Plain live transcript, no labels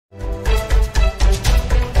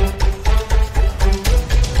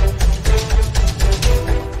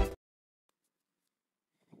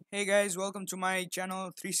Hey guys, welcome to my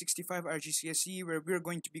channel 365 RGCSE, where we're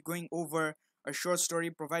going to be going over a short story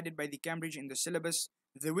provided by the Cambridge in the syllabus,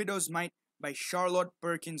 The Widow's Mite by Charlotte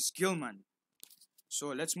Perkins Gilman. So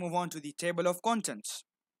let's move on to the table of contents.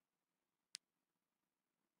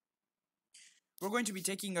 We're going to be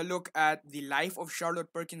taking a look at the life of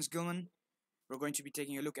Charlotte Perkins Gilman. We're going to be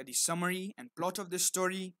taking a look at the summary and plot of this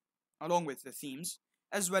story, along with the themes,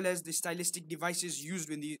 as well as the stylistic devices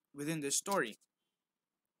used within this story.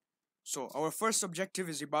 So, our first objective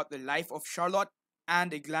is about the life of Charlotte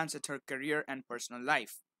and a glance at her career and personal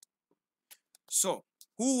life. So,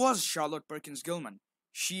 who was Charlotte Perkins Gilman?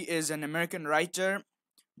 She is an American writer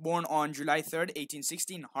born on July 3rd,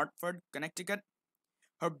 1860, in Hartford, Connecticut.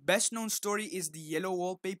 Her best known story is The Yellow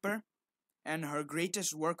Wallpaper, and her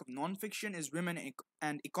greatest work of nonfiction is Women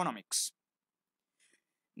and Economics.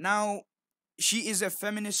 Now, she is a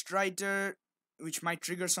feminist writer, which might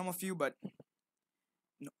trigger some of you, but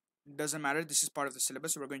doesn't matter. This is part of the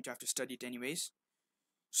syllabus, so we're going to have to study it anyways.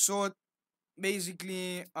 So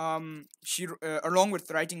basically, she along with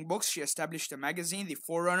writing books, she established a magazine, The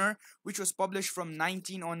Forerunner, which was published from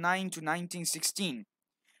 1909 to 1916.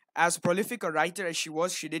 As prolific a writer as she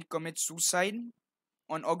was, she did commit suicide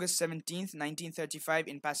on August 17th, 1935,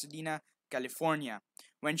 in Pasadena, California,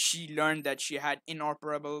 when she learned that she had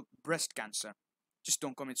inoperable breast cancer. Just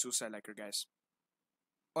don't commit suicide like her, guys.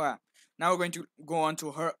 Oh, yeah. Now we're going to go on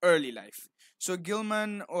to her early life. So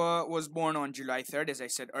Gilman was born on July 3rd, as I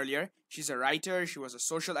said earlier. She's a writer, she was a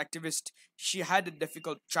social activist. She had a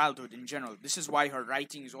difficult childhood in general. This is why her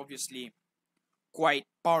writing is obviously quite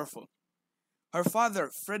powerful. Her father,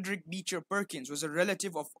 Frederick Beecher Perkins, was a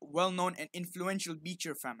relative of well-known and influential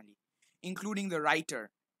Beecher family, including the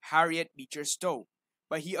writer Harriet Beecher Stowe.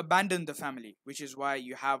 But he abandoned the family, which is why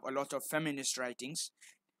you have a lot of feminist writings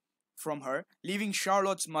from her, leaving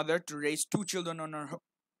Charlotte's mother to raise two children on her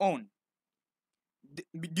own.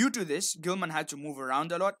 Due to this, Gilman had to move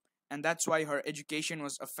around a lot, and that's why her education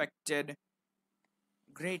was affected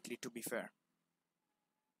greatly, to be fair.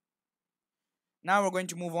 Now we're going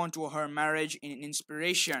to move on to her marriage in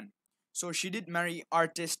inspiration. So she did marry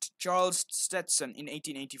artist Charles Stetson in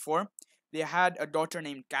 1884. They had a daughter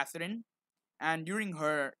named Catherine, and during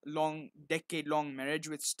her decade-long marriage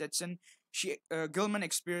with Stetson, Gilman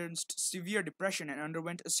experienced severe depression and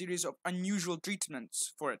underwent a series of unusual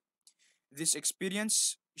treatments for it. This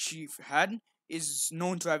experience she had is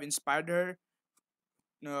known to have inspired her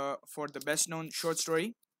for the best-known short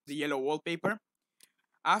story, The Yellow Wallpaper.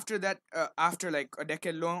 After that, after like a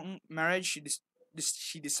decade-long marriage,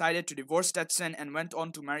 she decided to divorce Stetson and went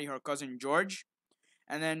on to marry her cousin George,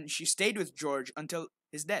 and then she stayed with George until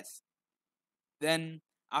his death. Then,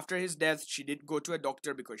 after his death, she did go to a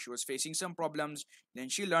doctor because she was facing some problems. Then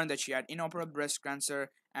she learned that she had inoperable breast cancer,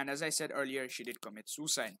 and as I said earlier, she did commit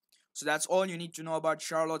suicide. So that's all you need to know about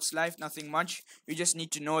Charlotte's life. Nothing much. You just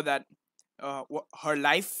need to know that her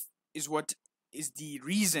life is what is the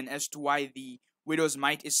reason as to why The Widow's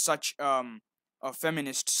Mite is such a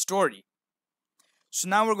feminist story. So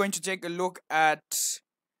now we're going to take a look at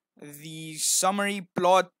the summary,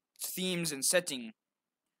 plot, themes, and setting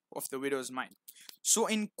of The Widow's Mite. So,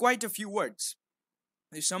 in quite a few words,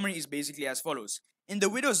 the summary is basically as follows. In The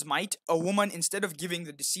Widow's Mite, a woman, instead of giving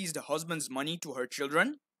the deceased husband's money to her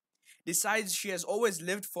children, decides she has always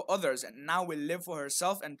lived for others and now will live for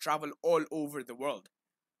herself and travel all over the world.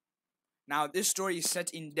 Now, this story is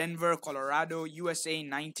set in Denver, Colorado, USA,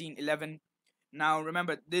 1911. Now,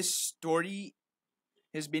 remember, this story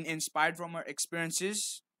has been inspired from her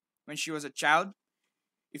experiences when she was a child.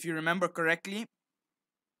 If you remember correctly,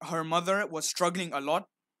 her mother was struggling a lot,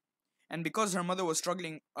 and because her mother was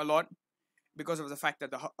struggling a lot because of the fact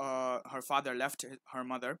that her father left her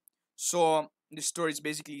mother, so the story is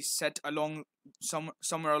basically set along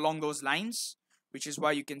somewhere along those lines, which is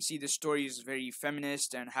why you can see the story is very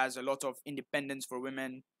feminist and has a lot of independence for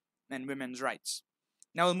women and women's rights.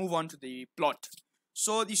 Now we'll move on to the plot.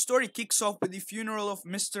 So the story kicks off with the funeral of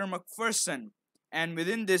Mr. Macpherson, and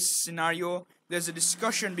within this scenario there's a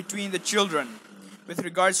discussion between the children with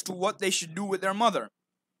regards to what they should do with their mother.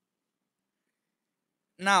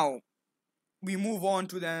 Now, we move on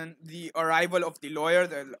to then the arrival of the lawyer.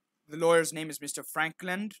 The lawyer's name is Mr.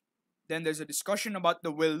 Frankland. Then there's a discussion about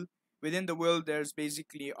the will. Within the will, there's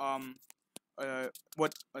basically the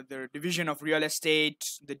division of real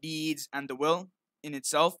estate, the deeds, and the will in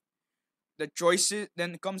itself. The choices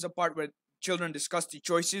then comes a part where children discuss the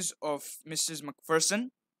choices of Mrs.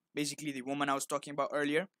 Macpherson, basically the woman I was talking about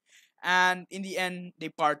earlier. And in the end, they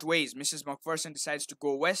part ways. Mrs. Macpherson decides to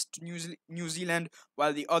go west to New Zealand,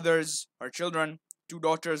 while the others, her children, two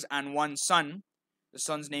daughters and one son, The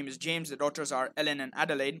son's name is James, the daughters are Ellen and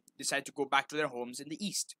Adelaide, decide to go back to their homes in the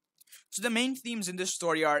East. So the main themes in this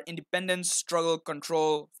story are independence, struggle,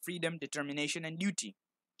 control, freedom, determination, and duty.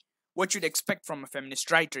 What you'd expect from a feminist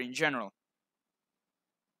writer in general.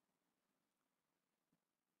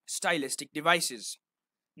 Stylistic devices.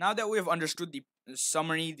 Now that we have understood the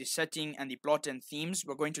summary, the setting, and the plot and themes,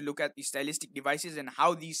 we're going to look at the stylistic devices and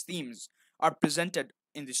how these themes are presented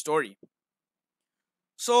in the story.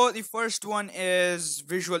 So the first one is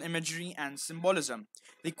visual imagery and symbolism.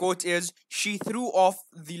 The quote is, "She threw off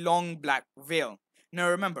the long black veil." Now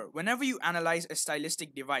remember, whenever you analyze a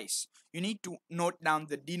stylistic device, you need to note down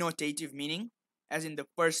the denotative meaning, as in the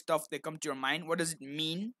first stuff that come to your mind. What does it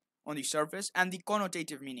mean on the surface? And the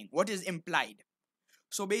connotative meaning. What is implied?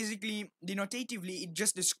 So basically, denotatively, it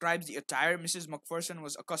just describes the attire Mrs. Macpherson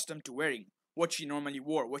was accustomed to wearing, what she normally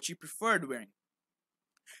wore, what she preferred wearing.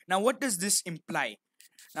 Now, what does this imply?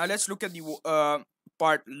 Now, let's look at the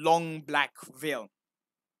part long black veil.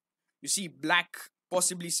 You see, black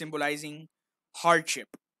possibly symbolizing hardship.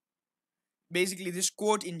 Basically, this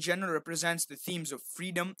quote in general represents the themes of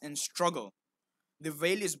freedom and struggle. The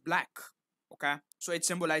veil is black, okay? So it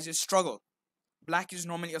symbolizes struggle. Black is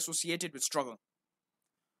normally associated with struggle.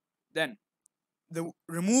 Then, the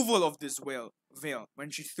removal of this veil,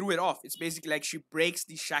 when she threw it off, it's basically like she breaks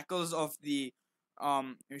the shackles of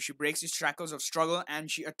struggle, and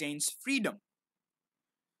she attains freedom.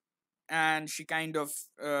 And she kind of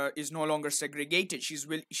is no longer segregated.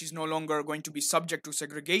 She's no longer going to be subject to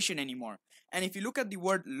segregation anymore. And if you look at the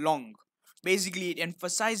word long, basically it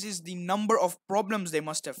emphasizes the number of problems they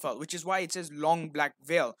must have felt, which is why it says long black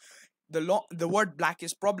veil. The word black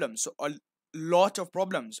is problem, so a lot of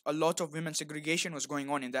problems, a lot of women segregation was going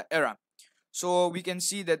on in that era. So we can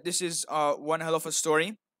see that this is one hell of a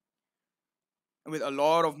story with a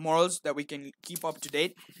lot of morals that we can keep up to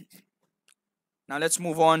date. Now let's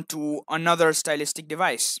move on to another stylistic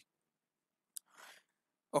device.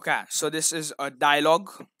 Okay, so this is a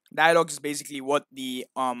dialogue. Dialogue is basically what the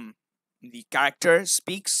character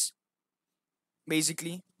speaks,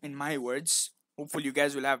 basically, in my words. Hopefully you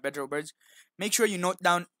guys will have better words. Make sure you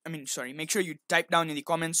make sure you type down in the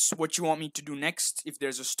comments what you want me to do next, if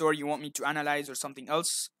there's a story you want me to analyze or something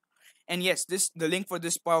else. And yes, the link for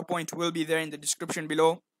this PowerPoint will be there in the description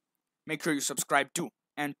below. Make sure you subscribe too,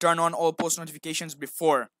 and turn on all post notifications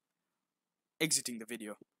before exiting the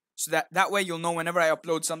video, so that way you'll know whenever I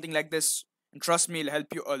upload something like this. And trust me, it'll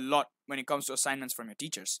help you a lot when it comes to assignments from your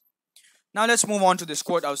teachers. Now let's move on to this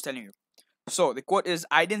quote I was telling you. So the quote is,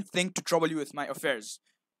 "I didn't think to trouble you with my affairs."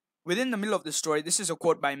 Within the middle of the story, this is a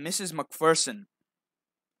quote by Mrs. Macpherson.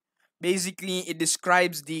 Basically, it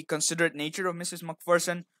describes the considerate nature of Mrs.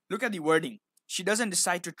 Macpherson. Look at the wording. She doesn't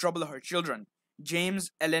decide to trouble her children,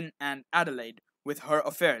 James, Ellen, and Adelaide, with her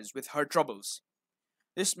affairs, with her troubles.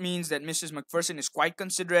 This means that Mrs. Macpherson is quite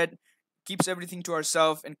considerate, keeps everything to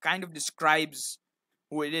herself, and kind of describes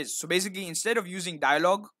who it is. So basically, instead of using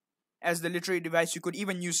dialogue as the literary device, you could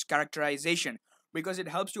even use characterization, because it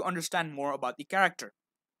helps you understand more about the character.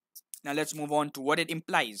 Now let's move on to what it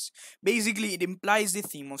implies. Basically, it implies the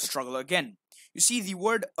theme of struggle again. You see, the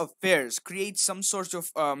word affairs creates some sort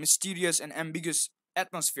of mysterious and ambiguous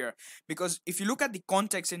atmosphere, because if you look at the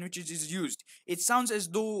context in which it is used, it sounds as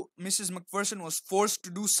though Mrs. Macpherson was forced to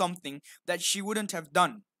do something that she wouldn't have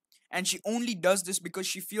done, and she only does this because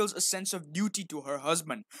she feels a sense of duty to her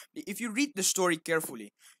husband. If you read the story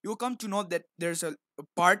carefully, you'll come to know that there's a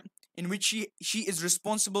part in which she is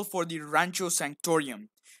responsible for the Rancho Sanctorium.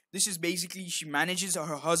 This is basically, she manages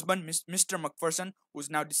her husband, Mr. Macpherson, who's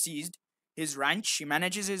now deceased, his ranch. She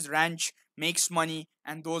manages his ranch, makes money,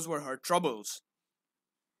 and those were her troubles.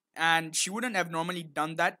 And she wouldn't have normally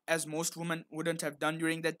done that, as most women wouldn't have done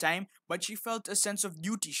during that time, but she felt a sense of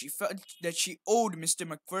duty. She felt that she owed Mr.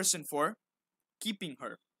 Macpherson for keeping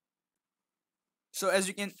her. So as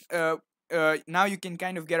you can now you can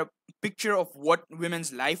kind of get a picture of what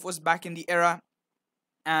women's life was back in the era.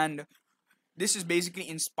 And this is basically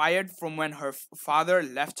inspired from when her father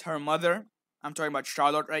left her mother. I'm talking about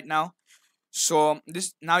Charlotte right now. So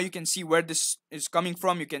now you can see where this is coming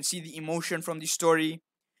from. You can see the emotion from the story.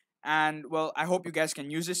 And well, I hope you guys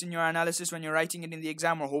can use this in your analysis when you're writing it in the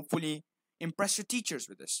exam, or hopefully impress your teachers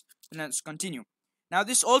with this. And let's continue. Now,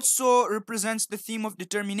 this also represents the theme of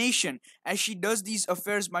determination, as she does these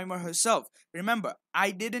affairs by herself. Remember,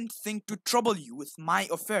 I didn't think to trouble you with my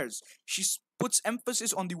affairs. She puts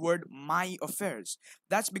emphasis on the word my affairs.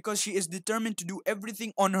 That's because she is determined to do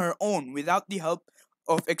everything on her own without the help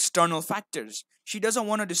of external factors. She doesn't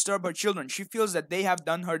want to disturb her children. She feels that they have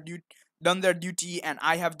done their duty, and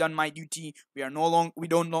I have done my duty. We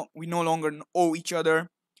no longer owe each other.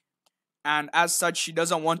 and as such she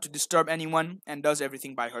doesn't want to disturb anyone and does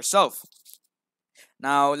everything by herself.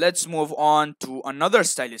 Now let's move on to another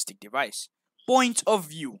stylistic device: point of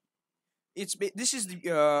view. This is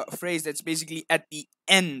the phrase that's basically at the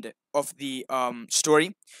end of the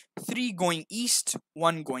story: three going east,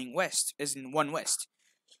 one going west, as in one west.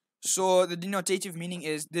 So the denotative meaning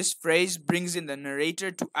is this phrase brings in the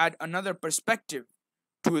narrator to add another perspective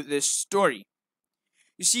to this story.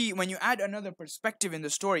 You see, when you add another perspective in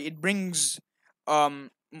the story, it brings how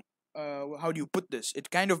do you put this?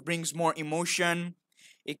 It kind of brings more emotion.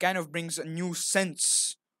 It kind of brings a new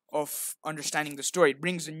sense of understanding the story. It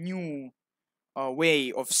brings a new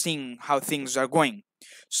way of seeing how things are going.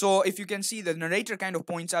 So if you can see, the narrator kind of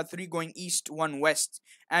points out three going east, one west,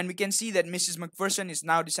 and we can see that Mrs. Macpherson is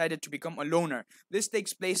now decided to become a loner. This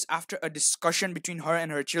takes place after a discussion between her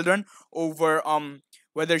and her children over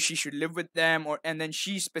whether she should live with them, or and then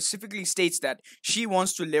she specifically states that she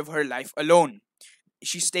wants to live her life alone.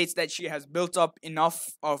 She states that she has built up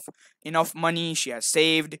enough money, she has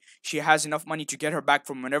saved, she has enough money to get her back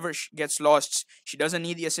from whenever she gets lost. She doesn't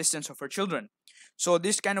need the assistance of her children. So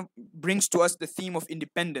this kind of brings to us the theme of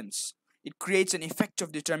independence. It creates an effect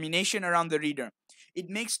of determination around the reader. It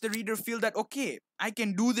makes the reader feel that, okay, I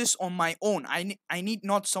can do this on my own. I need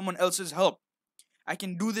not someone else's help. I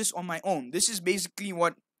can do this on my own. This is basically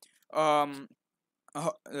what um,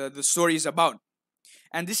 the story is about.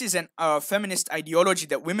 And this is an feminist ideology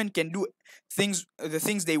that women can do the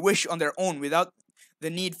things they wish on their own, without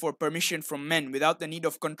the need for permission from men, without the need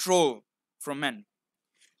of control from men.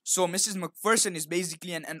 So Mrs. Macpherson is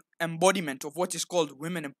basically an embodiment of what is called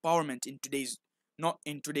women empowerment in today's not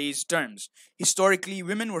in today's terms. Historically,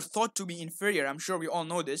 women were thought to be inferior. I'm sure we all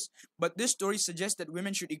know this, but this story suggests that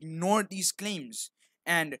women should ignore these claims,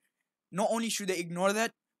 and not only should they ignore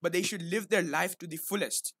that, but they should live their life to the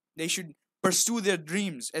fullest. They should pursue their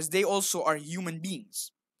dreams, as they also are human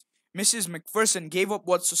beings. Mrs. Macpherson gave up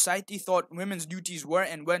what society thought women's duties were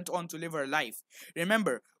and went on to live her life.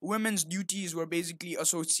 Remember, women's duties were basically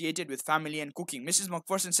associated with family and cooking. Mrs.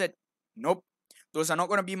 Macpherson said, nope, those are not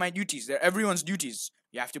going to be my duties. They're everyone's duties.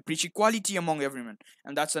 You have to preach equality among everyone.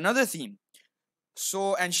 And that's another theme.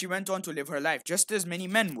 So, and she went on to live her life, just as many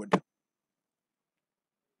men would.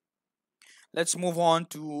 Let's move on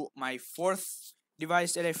to my fourth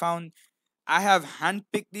device that I found. I have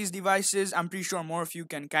handpicked these devices. I'm pretty sure more of you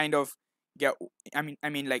can kind of get. I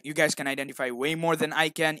mean, like, you guys can identify way more than I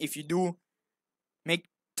can. If you do,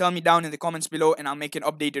 tell me down in the comments below, and I'll make an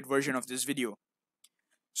updated version of this video.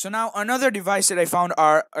 So now another device that I found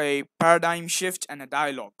are a paradigm shift and a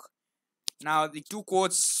dialogue. Now the two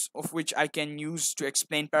quotes of which I can use to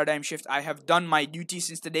explain paradigm shift: I have done my duty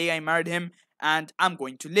since the day I married him, and I'm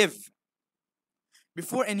going to live.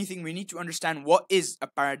 Before anything, we need to understand what is a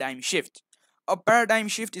paradigm shift. A paradigm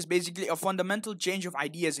shift is basically a fundamental change of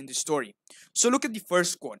ideas in the story. So look at the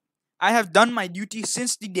first quote: I have done my duty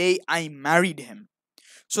since the day I married him.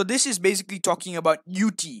 So this is basically talking about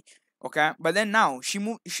duty, okay? But then now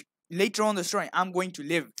later on the story, I'm going to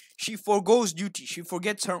live. She forgoes duty. She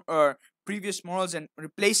forgets her previous morals and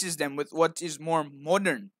replaces them with what is more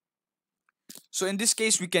modern. So in this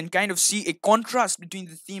case, we can kind of see a contrast between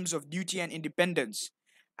the themes of duty and independence.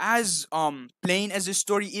 As plain as this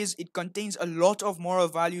story is, it contains a lot of moral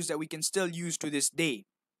values that we can still use to this day.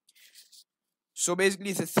 So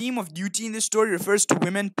basically, the theme of duty in this story refers to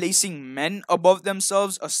women placing men above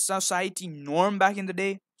themselves, a society norm back in the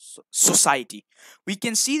day. Society. We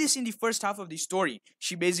can see this in the first half of the story.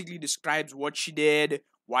 She basically describes what she did,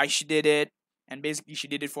 why she did it, and basically she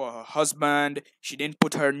did it for her husband. She didn't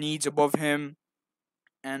put her needs above him,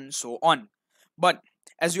 and so on. But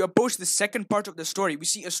as we approach the second part of the story, we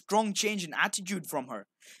see a strong change in attitude from her.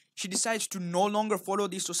 She decides to no longer follow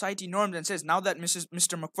these society norms and says, now that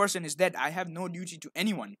Mr. Macpherson is dead, I have no duty to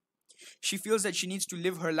anyone. She feels that she needs to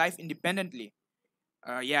live her life independently.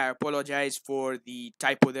 Yeah, I apologize for the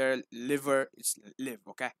typo there. It's live,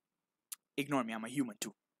 okay? Ignore me, I'm a human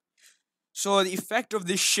too. So the effect of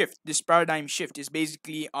this shift, this paradigm shift, is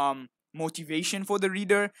basically motivation for the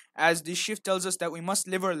reader, as this shift tells us that we must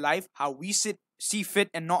live our life how we see fit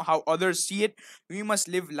and not how others see it. We must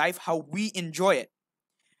live life how we enjoy it.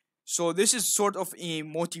 So this is sort of a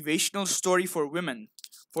motivational story for women.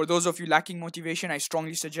 For those of you lacking motivation, I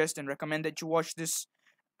strongly suggest and recommend that you watch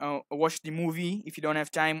watch the movie if you don't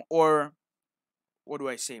have time, or what do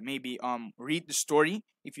I say? Maybe read the story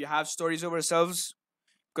if you have stories of yourselves,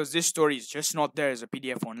 because this story is just not there as a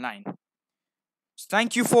PDF online. So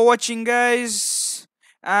thank you for watching, guys,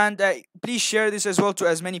 and please share this as well to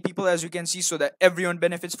as many people as you can see, so that everyone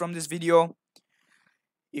benefits from this video.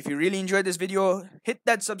 If you really enjoyed this video, hit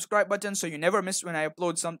that subscribe button so you never miss when I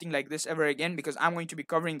upload something like this ever again, because I'm going to be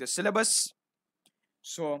covering the syllabus.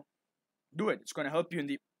 So do it. It's going to help you in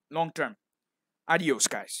the long term. Adios,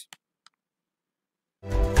 guys.